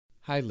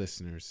Hi,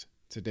 listeners.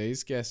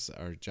 Today's guests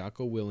are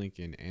Jocko, Willink,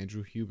 and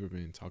Andrew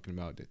Huberman talking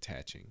about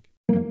detaching.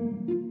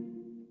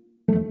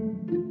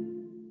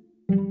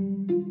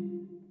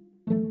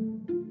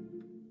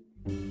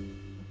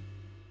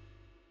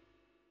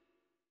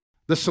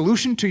 The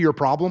solution to your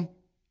problem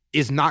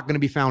is not going to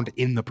be found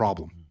in the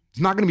problem.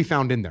 It's not going to be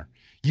found in there.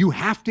 You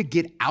have to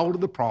get out of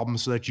the problem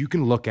so that you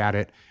can look at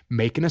it,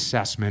 make an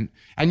assessment,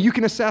 and you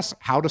can assess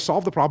how to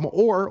solve the problem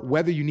or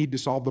whether you need to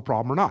solve the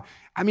problem or not.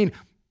 I mean,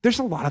 there's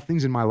a lot of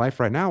things in my life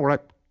right now where I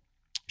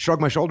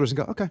shrug my shoulders and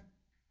go, okay.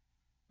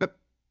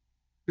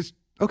 It's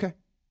okay.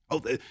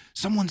 Oh,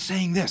 someone's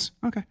saying this.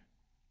 Okay.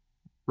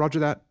 Roger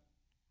that.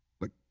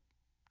 Like,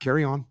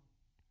 carry on.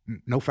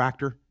 No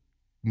factor.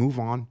 Move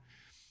on.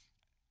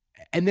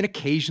 And then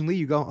occasionally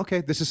you go,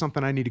 okay, this is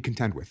something I need to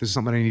contend with. This is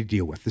something I need to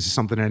deal with. This is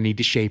something I need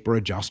to shape or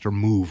adjust or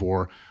move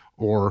or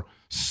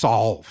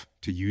solve,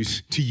 to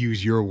use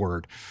your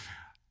word.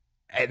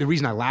 And the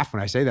reason I laugh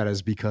when I say that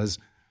is because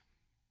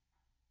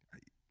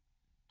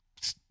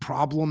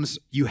problems,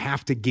 you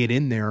have to get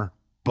in there.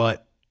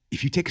 But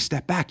if you take a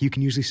step back, you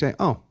can usually say,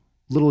 oh,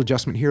 little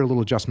adjustment here, a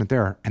little adjustment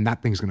there, and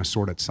that thing's going to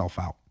sort itself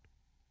out.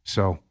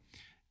 So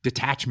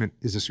detachment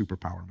is a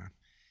superpower, man.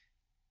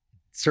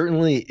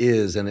 Certainly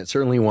is, and it's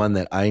certainly one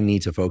that I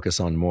need to focus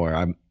on more.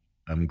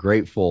 I'm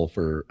grateful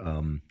for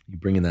you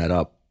bringing that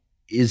up.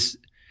 This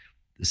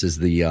is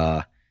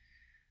the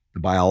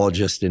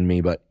biologist in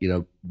me, but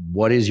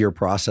what is your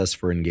process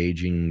for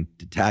engaging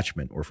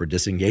detachment or for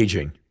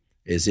disengaging?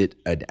 Is it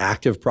an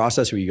active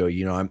process where you go,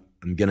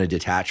 I'm going to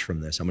detach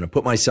from this. I'm going to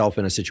put myself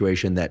in a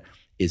situation that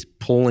is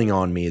pulling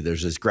on me.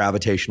 There's this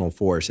gravitational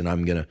force, and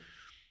I'm going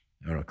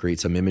to create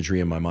some imagery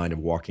in my mind of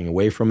walking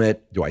away from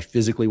it. Do I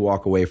physically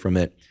walk away from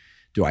it?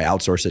 Do I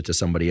outsource it to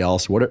somebody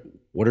else? What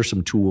are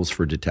some tools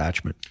for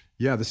detachment?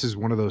 Yeah, this is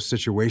one of those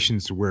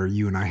situations where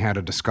you and I had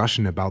a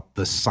discussion about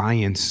the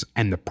science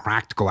and the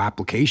practical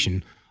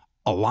application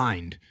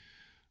aligned.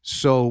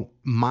 So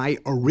my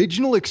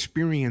original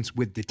experience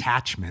with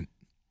detachment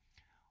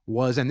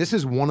was, and this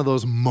is one of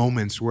those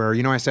moments where,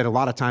 I said a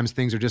lot of times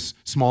things are just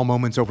small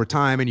moments over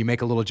time and you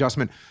make a little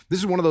adjustment. This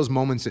is one of those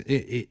moments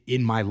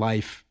in my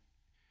life,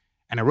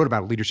 and I wrote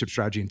about leadership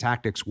strategy and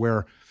tactics,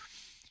 where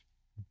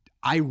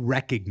I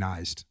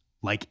recognized,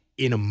 like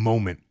in a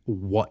moment,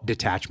 what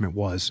detachment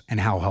was and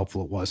how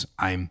helpful it was.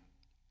 I'm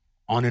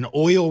on an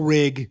oil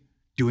rig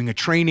doing a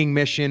training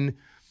mission.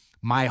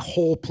 My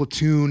whole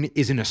platoon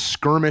is in a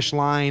skirmish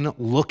line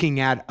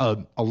looking at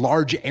a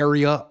large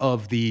area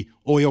of the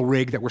oil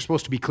rig that we're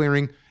supposed to be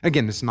clearing.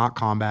 Again, this is not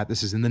combat.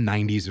 This is in the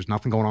 90s. There's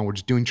nothing going on. We're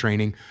just doing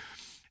training.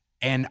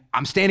 And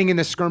I'm standing in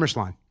this skirmish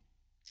line.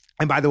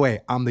 And by the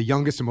way, I'm the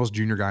youngest and most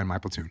junior guy in my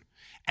platoon.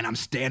 And I'm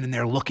standing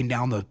there looking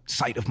down the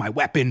sight of my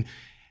weapon,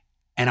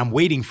 and I'm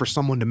waiting for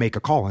someone to make a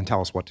call and tell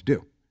us what to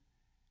do.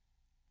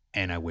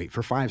 And I wait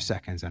for 5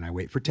 seconds, and I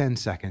wait for 10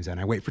 seconds, and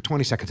I wait for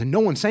 20 seconds, and no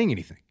one's saying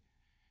anything.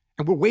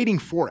 And we're waiting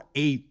for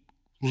a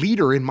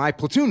leader in my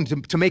platoon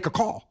to make a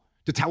call,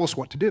 to tell us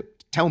what to do,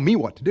 to tell me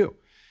what to do.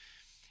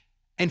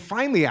 And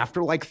finally,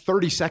 after like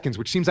 30 seconds,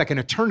 which seems like an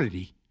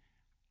eternity,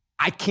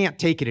 I can't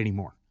take it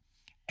anymore.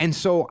 And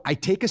so I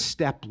take a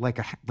step like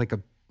a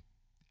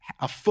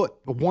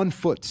 1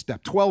 foot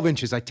step, 12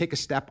 inches. I take a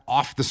step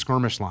off the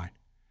skirmish line.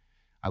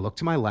 I look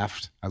to my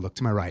left, I look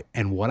to my right,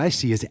 and what I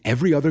see is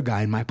every other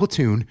guy in my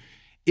platoon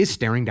is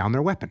staring down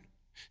their weapon,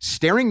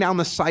 staring down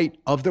the sight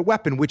of their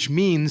weapon, which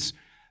means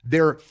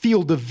their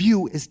field of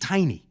view is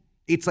tiny.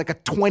 It's like a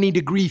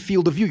 20-degree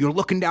field of view. You're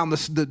looking down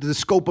the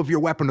scope of your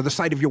weapon or the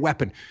sight of your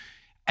weapon,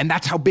 and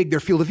that's how big their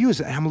field of view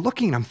is. And I'm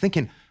looking and I'm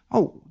thinking,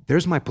 oh,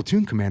 there's my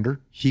platoon commander.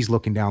 He's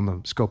looking down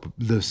the scope of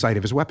the sight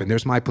of his weapon.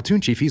 There's my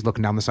platoon chief. He's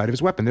looking down the sight of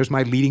his weapon. There's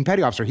my leading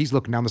petty officer. He's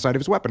looking down the sight of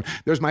his weapon.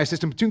 There's my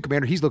assistant platoon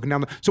commander. He's looking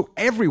down so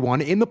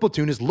everyone in the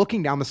platoon is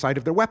looking down the sight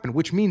of their weapon,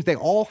 which means they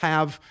all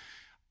have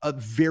a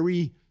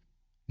very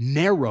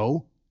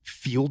narrow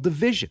field of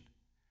vision.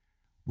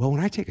 Well,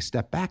 when I take a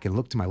step back and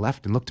look to my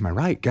left and look to my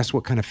right, guess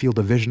what kind of field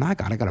of vision I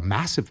got? I got a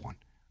massive one.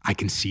 I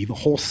can see the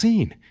whole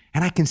scene,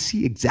 and I can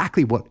see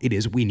exactly what it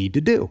is we need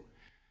to do.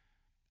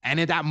 And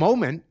at that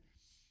moment,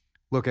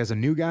 look, as a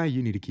new guy,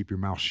 you need to keep your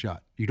mouth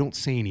shut. You don't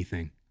say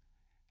anything.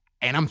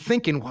 And I'm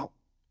thinking, well,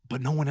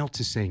 but no one else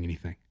is saying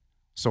anything.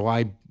 So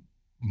I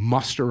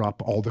muster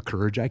up all the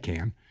courage I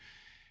can,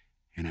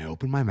 and I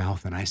open my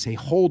mouth and I say,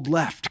 hold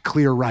left,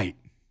 clear right,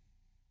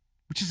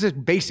 which is a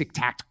basic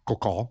tactical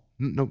call.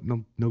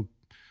 No.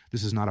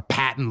 This is not a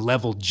patent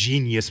level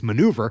genius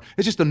maneuver.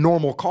 It's just a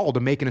normal call to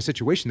make in a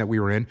situation that we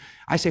were in.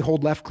 I say,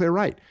 hold left, clear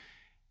right.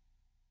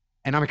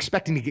 And I'm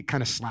expecting to get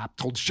kind of slapped,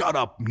 told, shut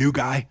up, new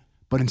guy.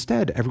 But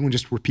instead, everyone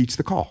just repeats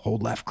the call,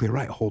 hold left, clear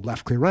right, hold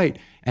left, clear right.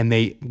 And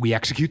we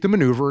execute the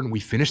maneuver and we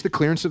finish the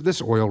clearance of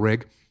this oil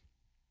rig.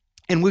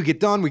 And we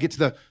get done, we get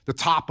to the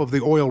top of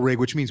the oil rig,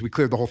 which means we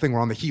cleared the whole thing. We're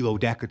on the helo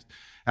deck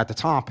at the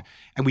top,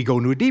 and we go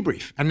into a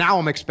debrief. And now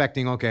I'm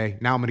expecting, okay,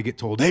 now I'm gonna get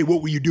told, hey,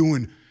 what were you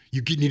doing?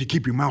 You need to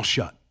keep your mouth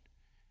shut.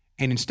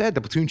 And instead,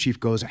 the platoon chief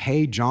goes,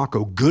 hey,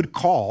 Jocko, good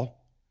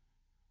call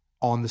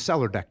on the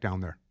cellar deck down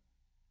there.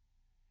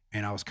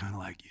 And I was kind of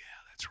like, yeah,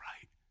 that's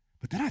right.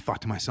 But then I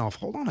thought to myself,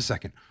 hold on a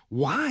second.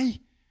 Why,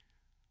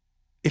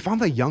 if I'm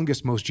the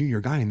youngest, most junior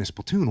guy in this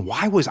platoon,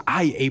 why was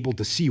I able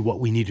to see what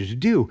we needed to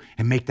do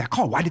and make that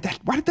call? Why did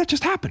that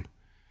just happen?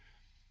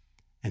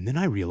 And then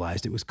I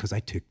realized it was because I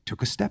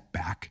took a step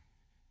back.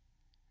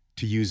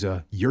 To use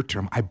your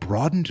term, I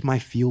broadened my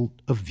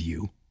field of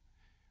view,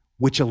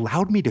 which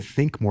allowed me to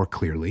think more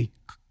clearly,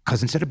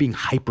 because instead of being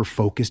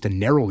hyper-focused and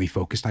narrowly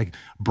focused, I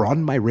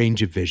broadened my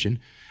range of vision.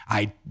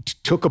 I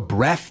took a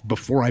breath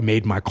before I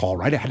made my call,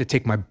 right? I had to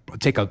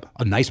take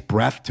a nice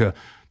breath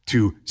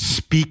to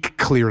speak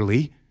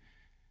clearly.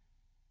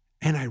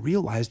 And I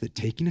realized that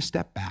taking a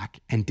step back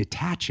and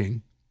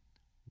detaching,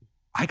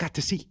 I got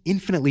to see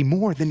infinitely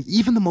more than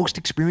even the most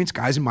experienced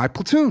guys in my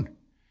platoon.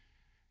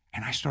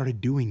 And I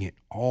started doing it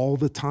all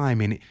the time.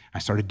 And I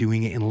started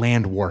doing it in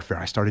land warfare.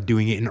 I started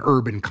doing it in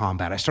urban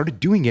combat. I started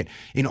doing it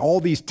in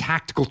all these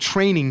tactical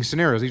training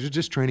scenarios. These are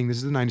just training. This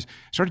is the 90s.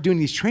 I started doing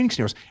these training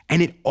scenarios.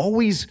 And it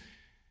always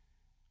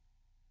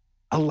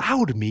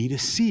allowed me to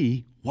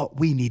see what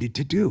we needed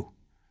to do.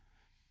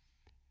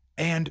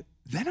 And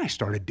then I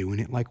started doing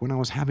it like when I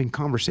was having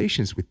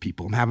conversations with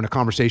people. I'm having a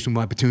conversation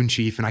with my platoon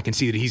chief, and I can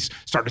see that he's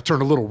starting to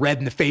turn a little red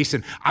in the face,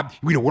 and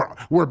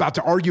we're about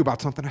to argue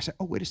about something. I said,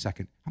 oh, wait a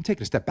second. I'm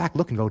taking a step back,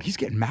 looking, going, he's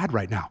getting mad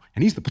right now,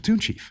 and he's the platoon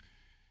chief.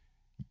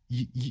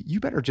 You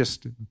better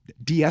just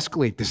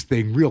de-escalate this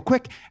thing real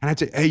quick. And I'd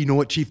say, hey, you know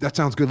what, chief? That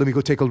sounds good. Let me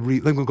go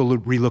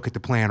relook at the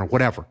plan or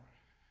whatever.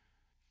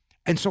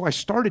 And so I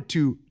started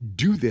to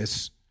do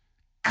this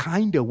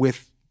kind of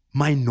with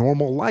my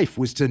normal life,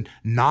 was to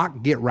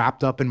not get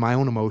wrapped up in my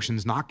own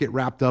emotions, not get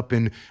wrapped up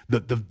in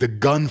the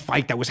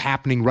gunfight that was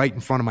happening right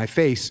in front of my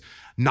face,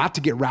 not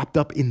to get wrapped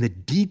up in the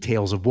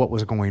details of what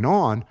was going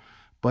on,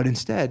 but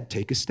instead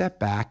take a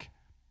step back,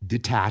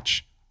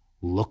 detach,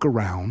 look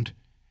around,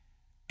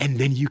 and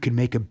then you can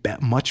make a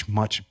much,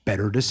 much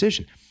better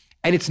decision.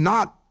 And it's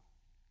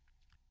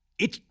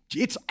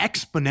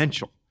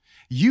exponential.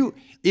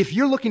 If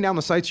you're looking down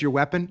the sights of your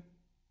weapon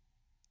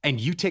and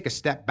you take a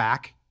step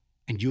back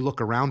and you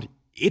look around,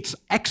 it's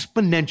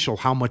exponential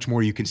how much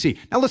more you can see.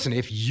 Now listen,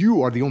 if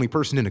you are the only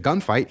person in a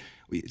gunfight,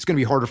 it's going to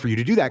be harder for you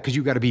to do that because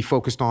you've got to be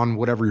focused on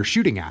whatever you're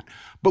shooting at.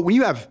 But when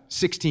you have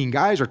 16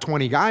 guys or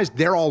 20 guys,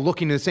 they're all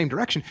looking in the same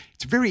direction.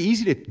 It's very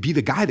easy to be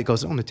the guy that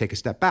goes, I'm going to take a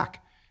step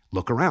back,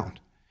 look around,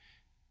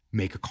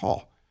 make a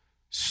call.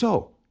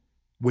 So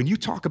when you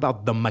talk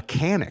about the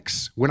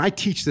mechanics, when I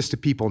teach this to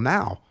people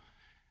now,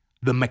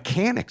 the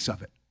mechanics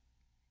of it,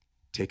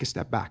 take a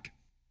step back.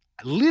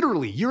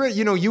 Literally,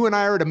 you and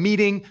I are at a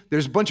meeting.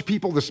 There's a bunch of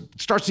people. This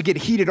starts to get a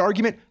heated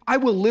argument. I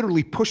will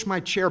literally push my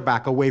chair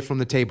back away from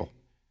the table,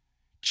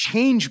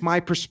 change my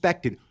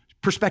perspective,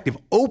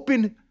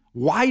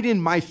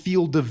 widen my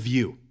field of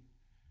view.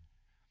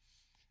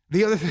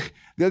 The other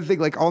thing,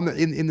 like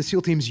in the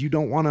SEAL teams, you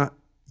don't want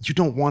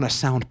to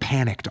sound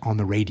panicked on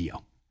the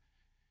radio.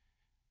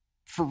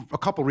 For a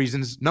couple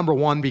reasons. Number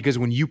one, because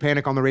when you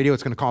panic on the radio,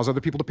 it's going to cause other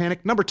people to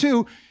panic. Number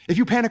two, if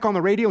you panic on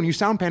the radio and you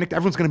sound panicked,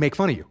 everyone's going to make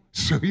fun of you.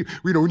 So,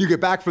 when you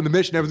get back from the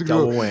mission, everyone's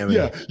going to go,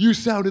 yeah, you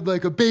sounded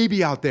like a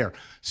baby out there.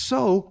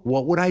 So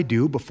what would I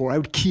do before I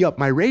would key up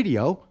my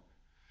radio?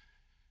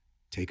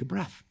 Take a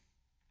breath.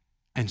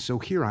 And so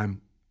here I'm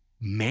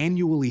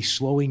manually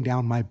slowing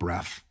down my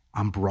breath.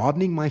 I'm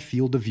broadening my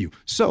field of view.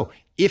 So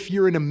if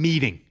you're in a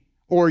meeting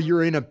or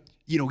you're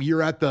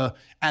at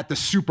the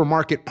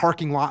supermarket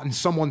parking lot and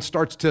someone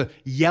starts to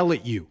yell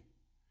at you,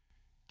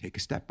 take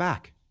a step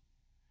back,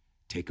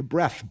 take a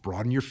breath,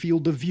 broaden your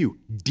field of view,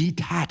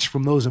 detach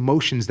from those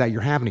emotions that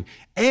you're having,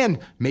 and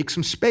make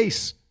some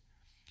space.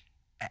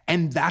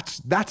 And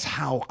that's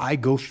how I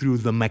go through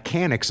the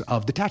mechanics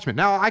of detachment.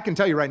 Now, I can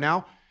tell you right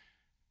now,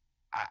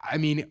 I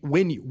mean,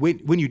 when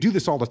you do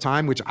this all the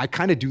time, which I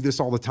kind of do this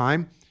all the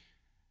time,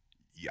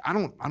 I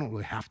don't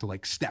really have to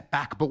like step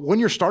back, but when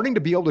you're starting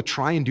to be able to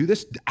try and do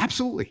this,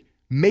 absolutely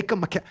make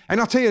a and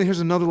I'll tell you,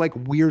 here's another like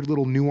weird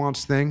little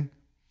nuanced thing.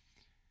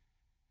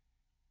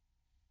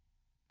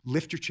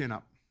 Lift your chin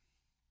up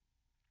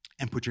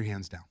and put your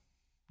hands down.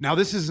 Now,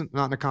 this isn't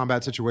not in a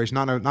combat situation,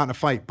 not in a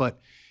fight, but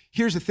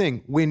here's the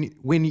thing.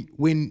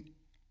 When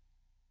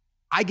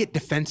I get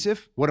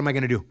defensive, what am I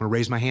going to do? I'm going to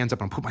raise my hands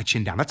up and put my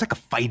chin down. That's like a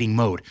fighting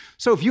mode.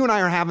 So if you and I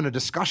are having a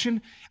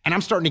discussion and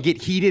I'm starting to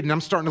get heated and I'm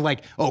starting to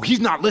like, oh, he's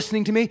not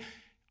listening to me.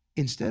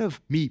 Instead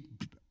of me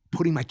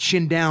putting my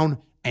chin down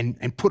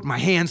and put my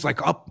hands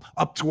like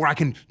up to where I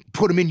can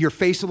put them in your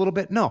face a little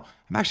bit. No,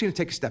 I'm actually going to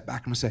take a step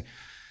back. I'm going to say,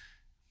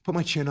 put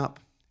my chin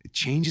up. It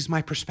changes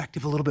my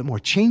perspective a little bit more.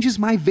 Changes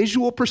my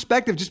visual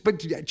perspective just by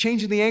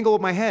changing the angle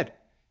of my head.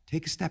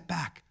 Take a step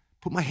back.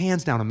 Put my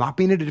hands down. I'm not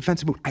being in a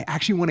defensive mood. I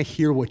actually want to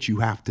hear what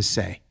you have to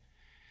say.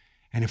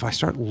 And if I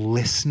start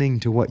listening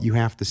to what you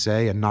have to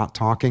say and not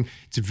talking,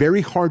 it's very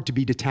hard to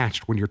be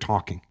detached when you're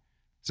talking.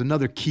 It's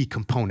another key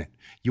component.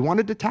 You want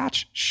to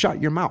detach?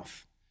 Shut your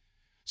mouth.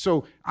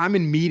 So I'm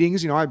in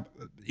meetings, I'm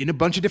in a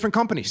bunch of different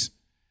companies.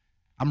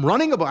 I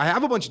own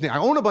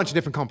a bunch of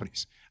different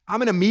companies.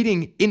 I'm in a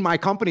meeting in my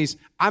companies.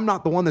 I'm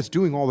not the one that's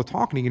doing all the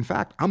talking. In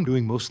fact, I'm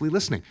doing mostly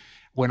listening.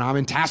 When I'm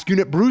in task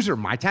unit Bruiser,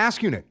 my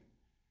task unit,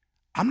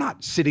 I'm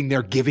not sitting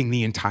there giving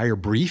the entire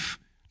brief.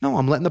 No,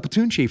 I'm letting the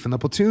platoon chief and the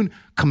platoon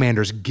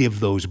commanders give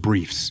those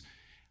briefs.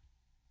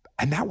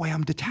 And that way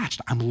I'm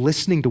detached. I'm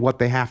listening to what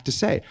they have to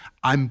say.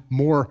 I'm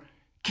more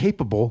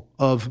capable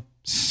of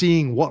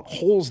seeing what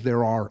holes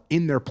there are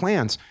in their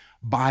plans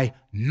by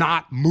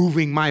not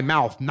moving my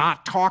mouth,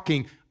 not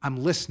talking. I'm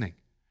listening.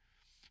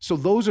 So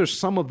those are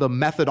some of the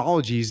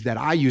methodologies that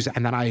I use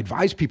and that I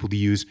advise people to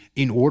use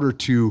in order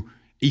to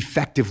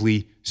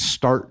effectively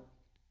start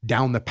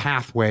down the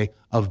pathway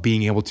of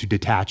being able to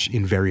detach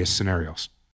in various scenarios.